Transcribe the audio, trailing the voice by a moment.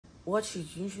我去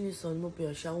军训的时候，你们不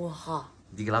要想我哈。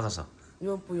你给哪个说？你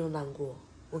们不用难过，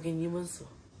我给你们说。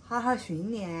好好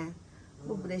训练，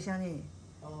我不得想的。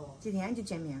几天就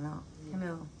见面了，听没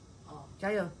有？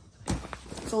加油！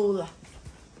走了，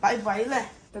拜拜了。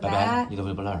拜拜！你都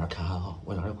回不来那儿看哈哈，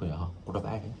我一会儿回来哈，过来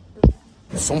拜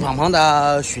的。送胖胖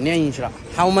到训练营去了，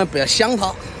喊我们不要想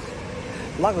他，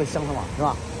哪个会想他嘛，是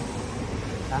吧？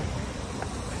啊，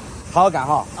好好干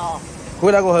哈！啊，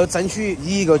回来过后争取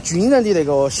以一个军人的那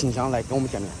个形象来跟我们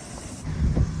见面。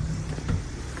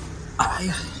哎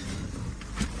呀，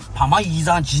胖胖一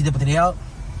早急得不得了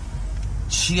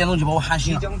，7点钟就把我喊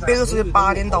醒了。别个是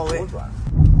8点到位。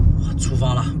出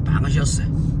发了，半个小时，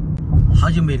好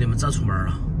久没那么早出门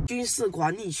了。军事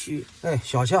管理区，哎，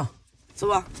小巧，走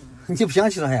吧。你不想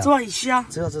去了还要？走啊，一起啊！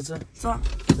走。走啊！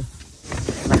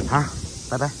来，胖儿，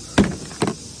拜拜。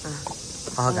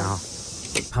好好干哈。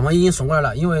胖胖已经送过来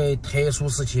了，因为特殊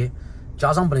时期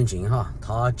家长不能进哈，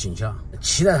他进去了。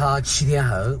期待他7天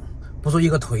后不说一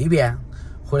个蜕变，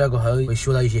回来过后会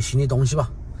学到一些新的东西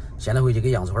吧。现在回去给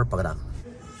杨翠花报个到。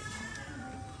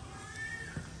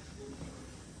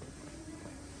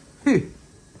嘿，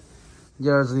你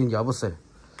儿子的尿不湿，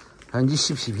还有你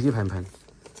洗屁屁的盆盆，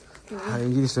还有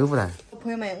你的收腹带。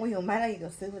朋友们，我又买了一个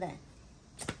收腹带，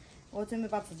我准备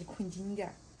把自己捆紧点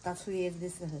儿，到出月子的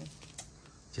时候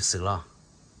就瘦了。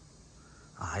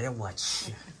哎呀，我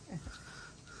去！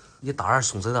你大儿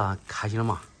送走了，开心了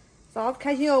嘛？啥子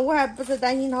开心哦！我还不是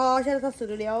担心他，晓得他瘦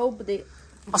得了不得。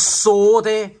啊，说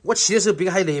的，我去的时候别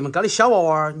个还有那么高的小娃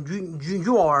娃儿、女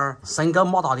娃娃儿，身高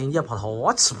马大的，你还怕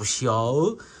他吃不消？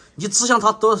你只想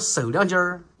他多瘦2斤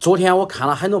儿。昨天我看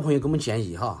了很多朋友给我们建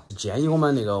议哈，建议我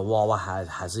们那个娃娃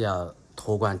还是要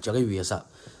托管交给月嫂，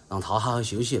让他好好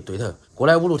休息。对头，过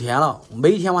来5、6天了，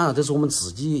每天晚上都是我们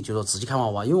自己就说自己看娃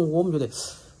娃，因为我们觉得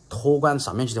托管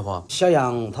上面去的话，小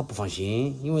杨他不放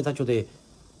心，因为他觉得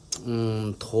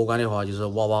托管的话就是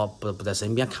娃娃不在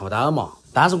身边看不到嘛。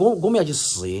但是我们要去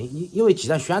适应，因为既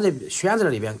然选择了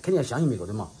那边，肯定要相信别个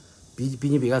的嘛。毕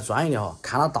竟别个专业的哈。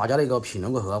看了大家那个评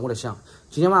论过后啊，我在想，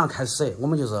今天晚上开始我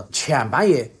们就是前半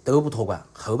夜都不托管，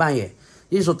后半夜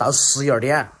也就是说到11、2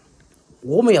点，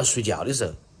我们要睡觉的时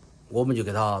候，我们就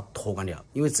给他托管掉，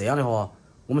因为这样的话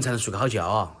我们才能睡个好觉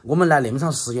啊。我们来那么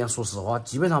长时间，说实话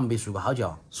基本上没睡过好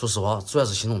觉。说实话，主要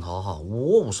是心疼他哈，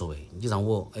我无所谓，你让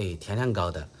我天天熬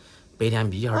的，白天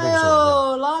眯一会儿都无所谓。哎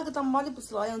呦，哪个当妈的不是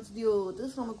那样子的哟，都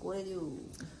是那么过来的哟。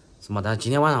是嘛？但是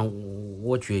今天晚上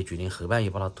我决定后半夜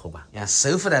把它托管。你看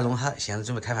收腹带弄好，现在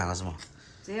准备开饭了是吗？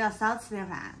这要少吃点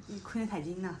饭，你捆得太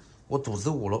紧了。我肚子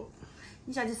都饿了。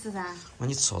你下去吃噻。那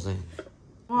你吃啥子？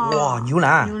哇，牛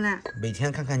腩。牛腩。每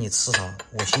天看看你吃啥，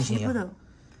我心情骨头。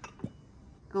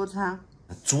给我吃啊。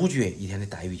主角一天的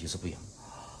待遇就是不一样。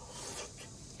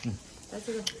来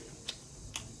这个。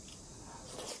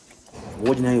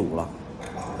我今天又饿了，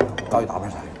搞一大盘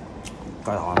菜，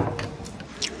搞一大碗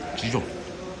鸡肉。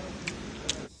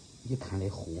你看那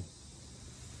货，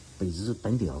被子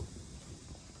蹬掉，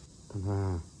看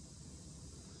看，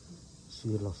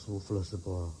睡了舒服了是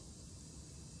不？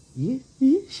咦，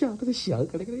笑那个笑，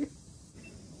那个。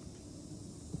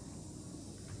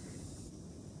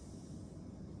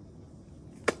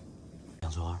杨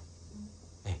翠花，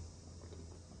哎，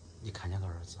你看见个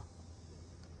儿子，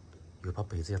又把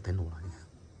被子要蹬落了，你看。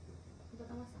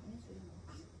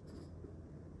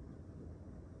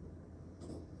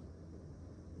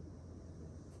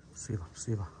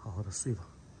睡吧，好好的睡吧。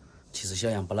其实小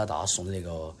杨把老大送到那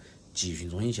个集训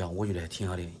中心去，我觉得还挺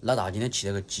好的。老大今天去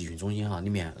那个集训中心哈，里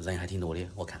面人还挺多的。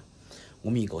我看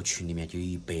我们一个群里面就有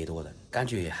100多人，感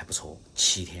觉还不错。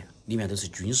7天，里面都是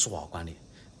军事娃管的，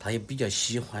他也比较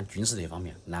喜欢军事这方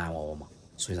面，男娃娃嘛，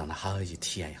所以让他好好去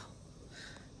体验一下。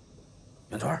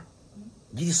杨春儿，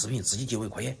你的视频自己结尾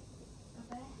可以。